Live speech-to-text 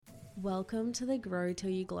Welcome to the Grow Till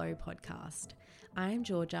You Glow podcast. I'm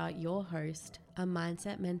Georgia, your host, a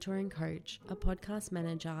mindset mentor and coach, a podcast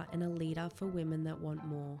manager, and a leader for women that want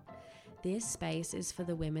more. This space is for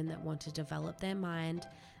the women that want to develop their mind,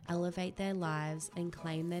 elevate their lives, and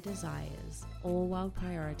claim their desires, all while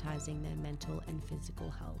prioritizing their mental and physical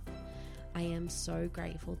health. I am so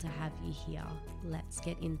grateful to have you here. Let's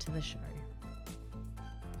get into the show.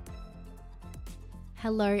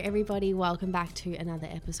 Hello everybody, welcome back to another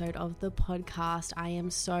episode of the podcast. I am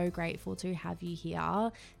so grateful to have you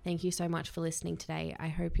here. Thank you so much for listening today. I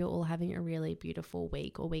hope you're all having a really beautiful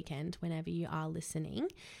week or weekend whenever you are listening.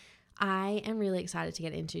 I am really excited to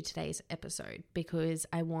get into today's episode because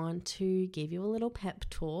I want to give you a little pep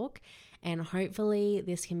talk, and hopefully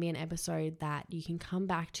this can be an episode that you can come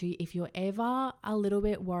back to if you're ever a little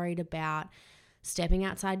bit worried about stepping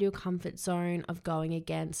outside your comfort zone, of going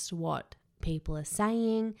against what people are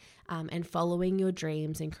saying, and following your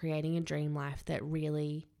dreams and creating a dream life that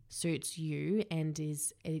really suits you and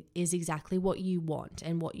is exactly what you want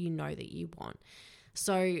and what you know that you want.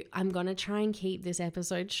 So I'm going to try and keep this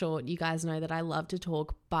episode short. You guys know that I love to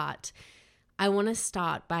talk, but I want to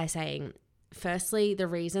start by saying, firstly, the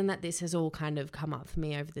reason that this has all kind of come up for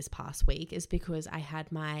me over this past week is because I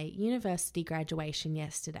had my university graduation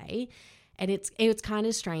yesterday. And it's kind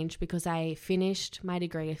of strange because I finished my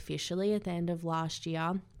degree officially at the end of last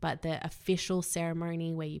year, but the official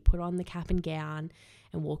ceremony where you put on the cap and gown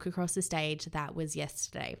and walk across the stage, that was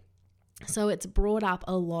yesterday. So it's brought up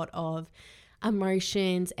a lot of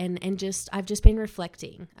emotions and I've just been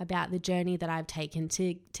reflecting about the journey that I've taken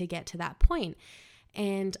to get to that point.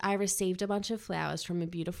 And I received a bunch of flowers from a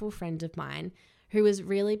beautiful friend of mine who was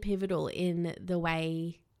really pivotal in the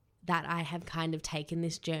way that I have kind of taken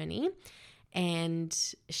this journey. And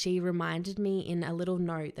she reminded me in a little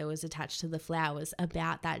note that was attached to the flowers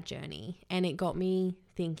about that journey. And it got me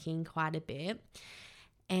thinking quite a bit.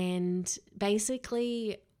 And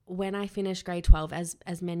basically, when I finished grade 12,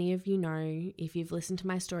 as many of you know, if you've listened to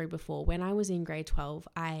my story before, when I was in grade 12,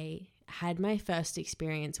 I had my first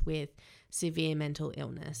experience with severe mental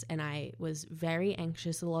illness. And I was very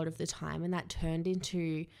anxious a lot of the time. And that turned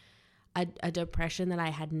into a depression that I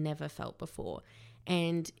had never felt before.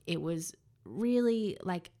 And it was really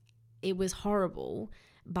it was horrible,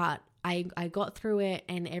 but I got through it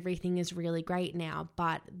and everything is really great now.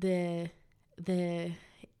 But the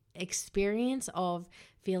experience of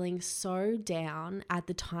feeling so down at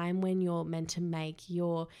the time when you're meant to make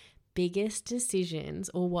your biggest decisions,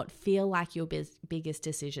 or what feel like your biggest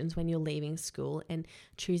decisions when you're leaving school and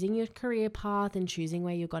choosing your career path and choosing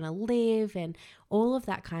where you're going to live and all of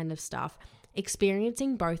that kind of stuff,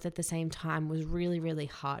 experiencing both at the same time was really, really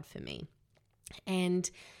hard for me. And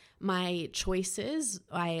my choices,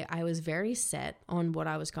 I was very set on what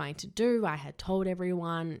I was going to do. I had told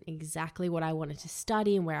everyone exactly what I wanted to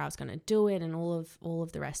study and where I was going to do it and all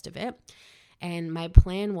of the rest of it. And my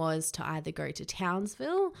plan was to either go to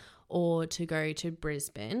Townsville or to go to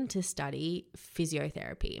Brisbane to study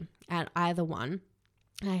physiotherapy. At either one,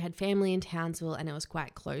 I had family in Townsville and it was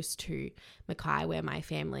quite close to Mackay where my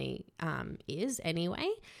family is anyway.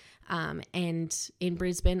 And in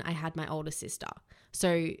Brisbane, I had my older sister.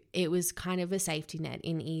 So it was kind of a safety net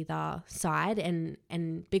in either side.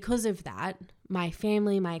 And because of that, my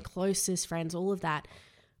family, my closest friends, all of that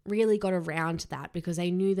really got around that because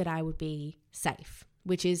they knew that I would be safe,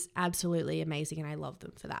 which is absolutely amazing. And I love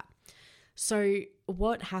them for that. So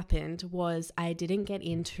what happened was I didn't get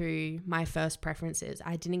into my first preferences.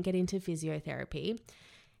 I didn't get into physiotherapy,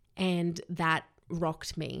 and that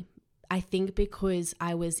rocked me. I think because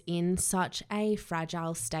I was in such a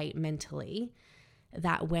fragile state mentally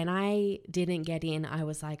that when I didn't get in, I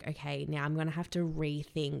was like, okay, now I'm going to have to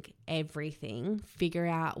rethink everything, figure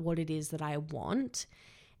out what it is that I want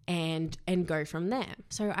and go from there.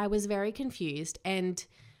 So I was very confused, and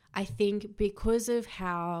I think because of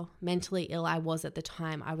how mentally ill I was at the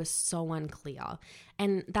time, I was so unclear.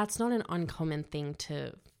 And that's not an uncommon thing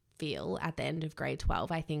to feel at the end of grade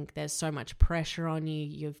 12. I think there's so much pressure on you.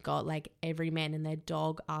 You've got every man and their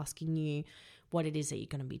dog asking you what it is that you're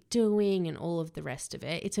going to be doing and all of the rest of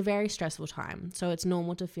it. It's a very stressful time. So it's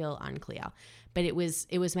normal to feel unclear. But it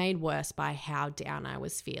was made worse by how down I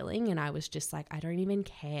was feeling. And I was just like, I don't even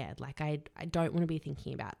care. I don't want to be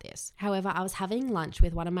thinking about this. However, I was having lunch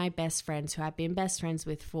with one of my best friends who I've been best friends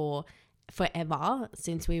with for forever,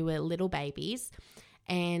 since we were little babies.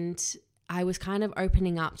 And I was kind of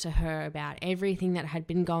opening up to her about everything that had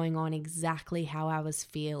been going on, exactly how I was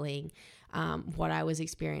feeling, what I was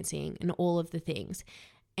experiencing and all of the things.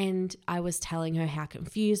 And I was telling her how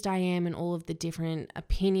confused I am and all of the different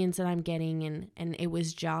opinions that I'm getting. And it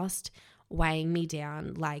was just weighing me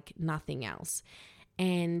down like nothing else.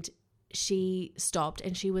 And she stopped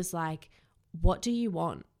and she was like, what do you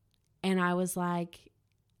want? And I was like,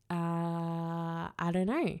 I don't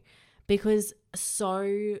know, because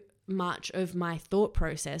so much of my thought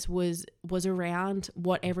process was around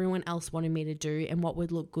what everyone else wanted me to do and what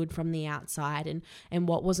would look good from the outside and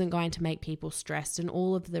what wasn't going to make people stressed and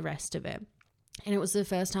all of the rest of it. And it was the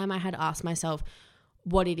first time I had asked myself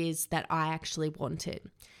what it is that I actually wanted.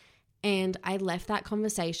 And I left that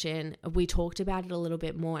conversation. We talked about it a little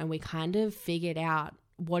bit more and we kind of figured out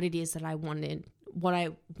what it is that I wanted, what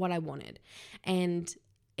I wanted. And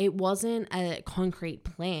it wasn't a concrete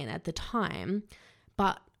plan at the time,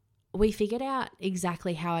 but we figured out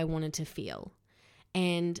exactly how I wanted to feel.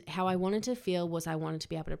 And how I wanted to feel was I wanted to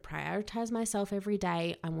be able to prioritize myself every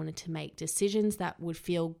day. I wanted to make decisions that would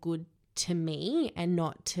feel good to me and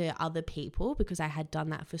not to other people, because I had done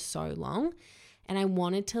that for so long. And I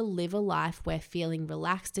wanted to live a life where feeling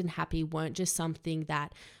relaxed and happy weren't just something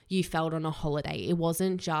that you felt on a holiday. It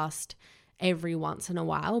wasn't just every once in a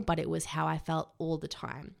while, but it was how I felt all the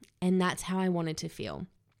time. And that's how I wanted to feel.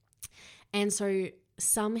 And so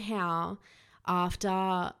somehow,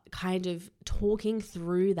 after kind of talking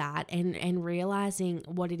through that and realizing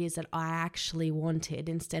what it is that I actually wanted,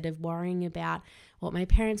 instead of worrying about what my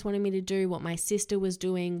parents wanted me to do, what my sister was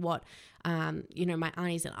doing, what my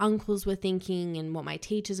aunties and uncles were thinking, and what my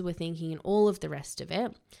teachers were thinking, and all of the rest of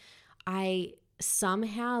it, I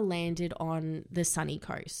somehow landed on the sunny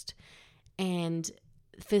coast. And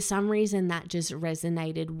for some reason, that just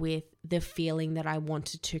resonated with the feeling that I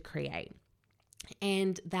wanted to create.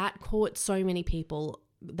 And that caught so many people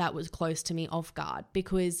that was close to me off guard,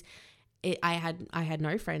 because I had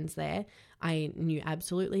no friends there. I knew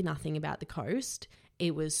absolutely nothing about the coast.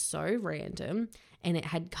 It was so random, and it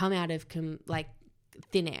had come out of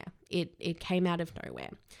thin air. It came out of nowhere.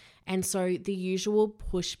 And so the usual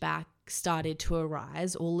pushback started to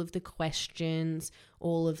arise, all of the questions,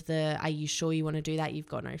 all of the, are you sure you want to do that? You've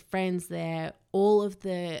got no friends there. All of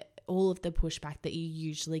the pushback that you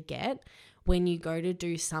usually get when you go to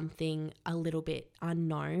do something a little bit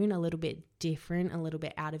unknown, a little bit different, a little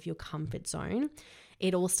bit out of your comfort zone,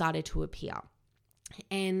 it all started to appear.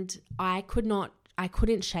 And I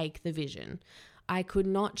couldn't shake the vision. I could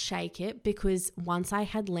not shake it, because once I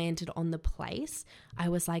had landed on the place, I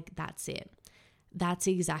was like, that's it. That's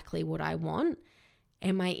exactly what I want.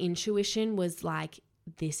 And my intuition was like,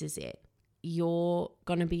 this is it. You're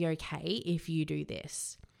going to be okay if you do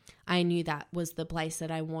this. I knew that was the place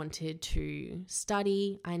that I wanted to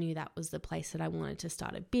study. I knew that was the place that I wanted to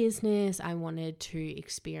start a business. I wanted to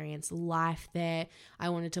experience life there. I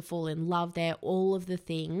wanted to fall in love there, all of the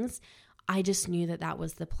things. I just knew that that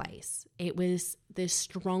was the place. It was the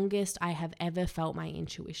strongest I have ever felt my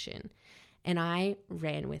intuition. And I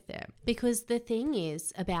ran with it. Because the thing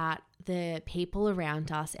is about the people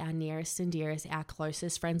around us, our nearest and dearest, our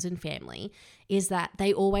closest friends and family, is that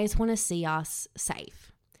they always want to see us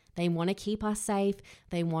safe. They want to keep us safe.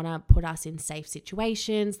 They want to put us in safe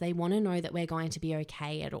situations. They want to know that we're going to be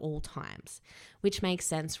okay at all times, which makes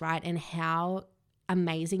sense, right? And how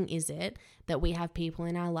amazing is it that we have people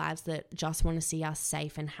in our lives that just want to see us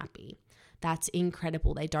safe and happy? That's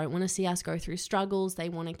incredible. They don't want to see us go through struggles. They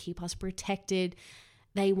want to keep us protected.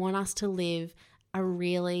 They want us to live a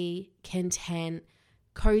really content,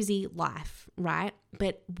 cozy life, right?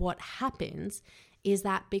 But what happens is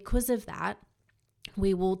that because of that,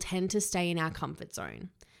 we will tend to stay in our comfort zone,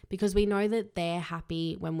 because we know that they're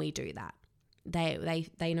happy when we do that.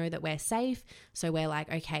 They know that we're safe. So we're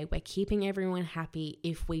like, okay, we're keeping everyone happy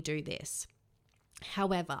if we do this.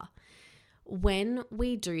 However, when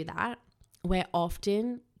we do that, we're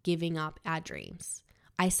often giving up our dreams.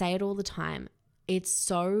 I say it all the time. It's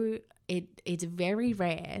very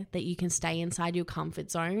rare that you can stay inside your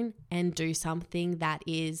comfort zone and do something that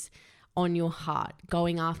is on your heart,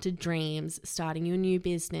 going after dreams, starting your new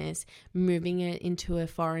business, moving it into a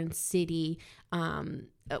foreign city,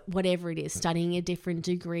 whatever it is, studying a different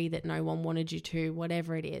degree that no one wanted you to,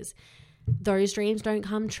 whatever it is. Those dreams don't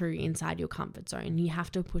come true inside your comfort zone. You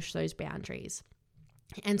have to push those boundaries.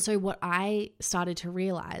 And so what I started to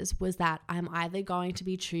realize was that I'm either going to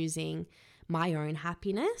be choosing my own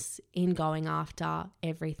happiness in going after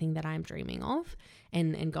everything that I'm dreaming of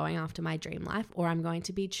and going after my dream life, or I'm going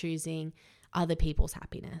to be choosing other people's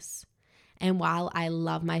happiness. And while I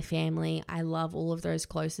love my family, I love all of those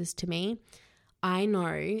closest to me, I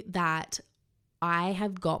know that I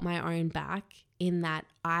have got my own back, in that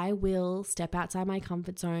I will step outside my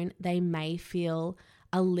comfort zone. They may feel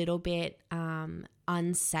a little bit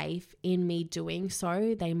unsafe in me doing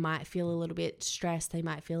so. They might feel a little bit stressed. They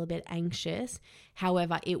might feel a bit anxious.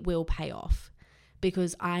 However, it will pay off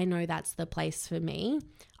because I know that's the place for me.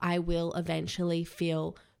 I will eventually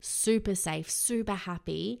feel super safe, super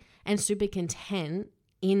happy, and super content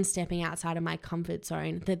in stepping outside of my comfort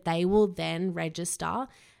zone, that they will then register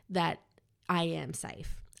that I am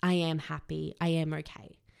safe, I am happy, I am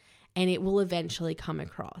okay. And it will eventually come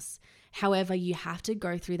across. However, you have to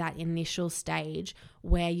go through that initial stage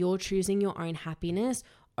where you're choosing your own happiness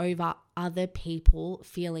over other people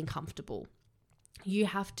feeling comfortable. You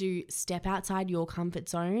have to step outside your comfort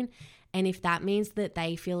zone. And if that means that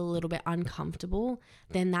they feel a little bit uncomfortable,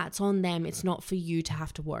 then that's on them. It's not for you to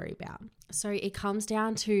have to worry about. So it comes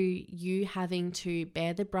down to you having to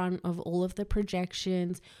bear the brunt of all of the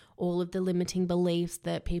projections, all of the limiting beliefs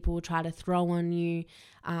that people will try to throw on you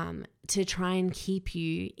to try and keep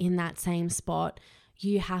you in that same spot.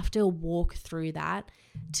 You have to walk through that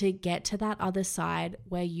to get to that other side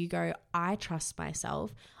where you go, I trust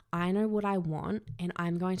myself. I know what I want and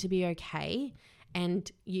I'm going to be okay. And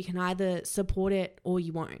you can either support it or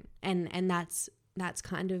you won't. And that's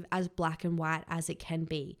kind of as black and white as it can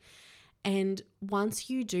be. And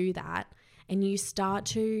once you do that and you start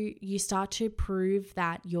to prove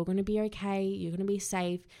that you're going to be okay, you're going to be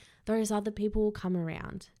safe, those other people will come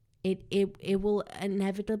around. It will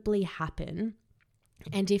inevitably happen.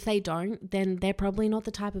 And if they don't, then they're probably not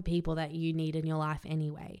the type of people that you need in your life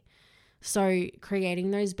anyway. So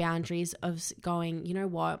creating those boundaries of going, you know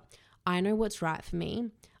what? I know what's right for me.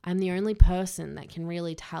 I'm the only person that can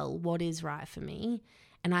really tell what is right for me,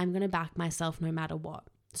 and I'm going to back myself no matter what.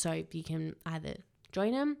 So you can either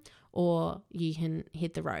join them or you can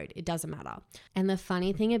hit the road. It doesn't matter. And the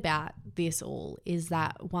funny thing about this all is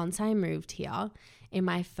that once I moved here, in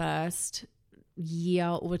my first year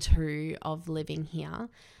or two of living here,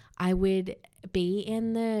 I would be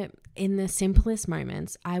in the simplest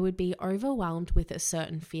moments, I would be overwhelmed with a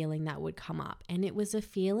certain feeling that would come up. And it was a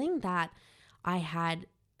feeling that I had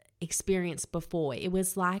experienced before. It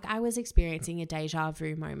was like I was experiencing a deja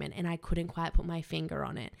vu moment and I couldn't quite put my finger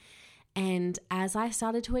on it. And as I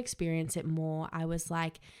started to experience it more, I was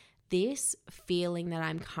like, this feeling that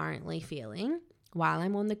I'm currently feeling while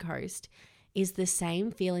I'm on the coast is the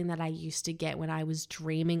same feeling that I used to get when I was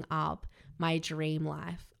dreaming up my dream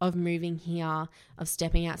life of moving here, of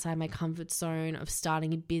stepping outside my comfort zone, of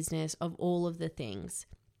starting a business, of all of the things.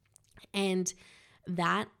 And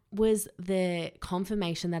that was the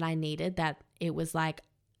confirmation that I needed, that it was like,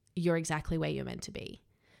 you're exactly where you're meant to be.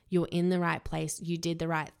 You're in the right place. You did the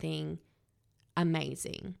right thing.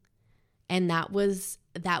 Amazing. And that was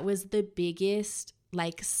the biggest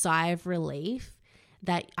sigh of relief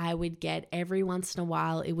that I would get every once in a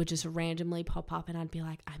while. It would just randomly pop up and I'd be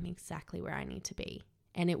like, I'm exactly where I need to be.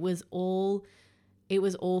 And it was all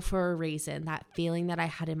for a reason. That feeling that I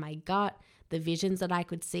had in my gut, the visions that I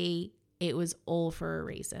could see, it was all for a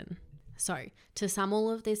reason. So to sum all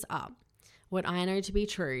of this up, what I know to be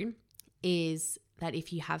true is that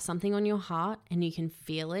if you have something on your heart and you can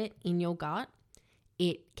feel it in your gut,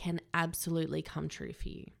 it can absolutely come true for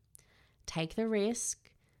you. Take the risk.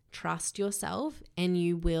 Trust yourself and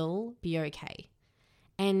you will be okay.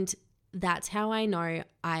 And that's how I know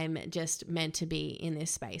I'm just meant to be in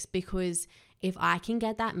this space, because if I can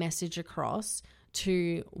get that message across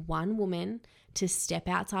to one woman to step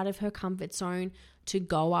outside of her comfort zone, to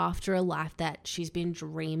go after a life that she's been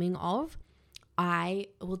dreaming of, I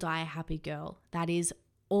will die a happy girl. That is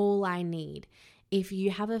all I need. If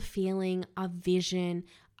you have a feeling, a vision,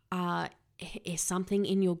 is something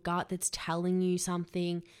in your gut that's telling you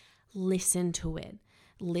something, listen to it.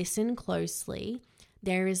 Listen closely.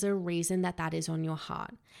 There is a reason that is on your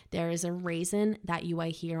heart. There is a reason that you are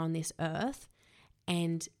here on this earth,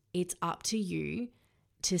 and it's up to you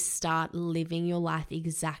to start living your life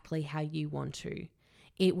exactly how you want to.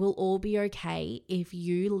 It will all be okay if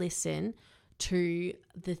you listen to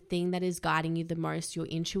the thing that is guiding you the most, your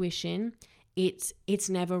intuition. It's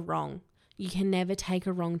never wrong. You can never take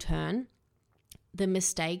a wrong turn. The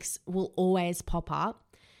mistakes will always pop up,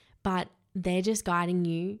 but they're just guiding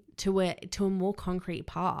you to a more concrete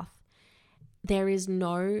path. There is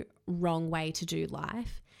no wrong way to do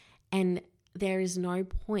life, and there is no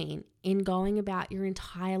point in going about your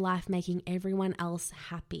entire life making everyone else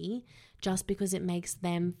happy just because it makes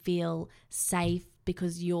them feel safe,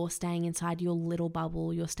 because you're staying inside your little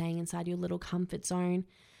bubble, you're staying inside your little comfort zone.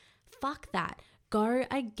 Fuck that. Go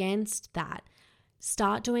against that.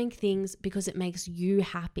 Start doing things because it makes you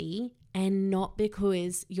happy and not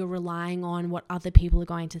because you're relying on what other people are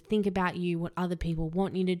going to think about you, what other people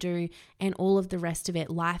want you to do, and all of the rest of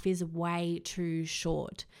it. Life is way too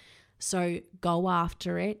short. So go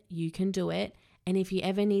after it. You can do it. And if you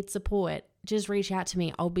ever need support, just reach out to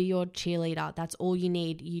me. I'll be your cheerleader. That's all you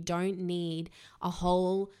need. You don't need a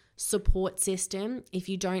whole support system. If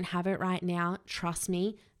you don't have it right now, trust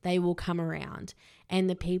me, they will come around. And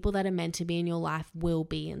the people that are meant to be in your life will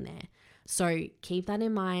be in there. So keep that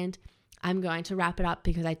in mind. I'm going to wrap it up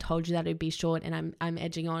because I told you that it'd be short, and I'm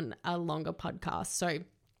edging on a longer podcast. So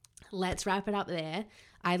let's wrap it up there.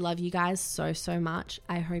 I love you guys so, so much.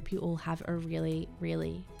 I hope you all have a really,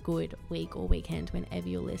 really good week or weekend whenever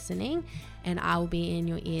you're listening. And I'll be in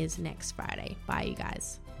your ears next Friday. Bye, you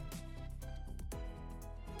guys.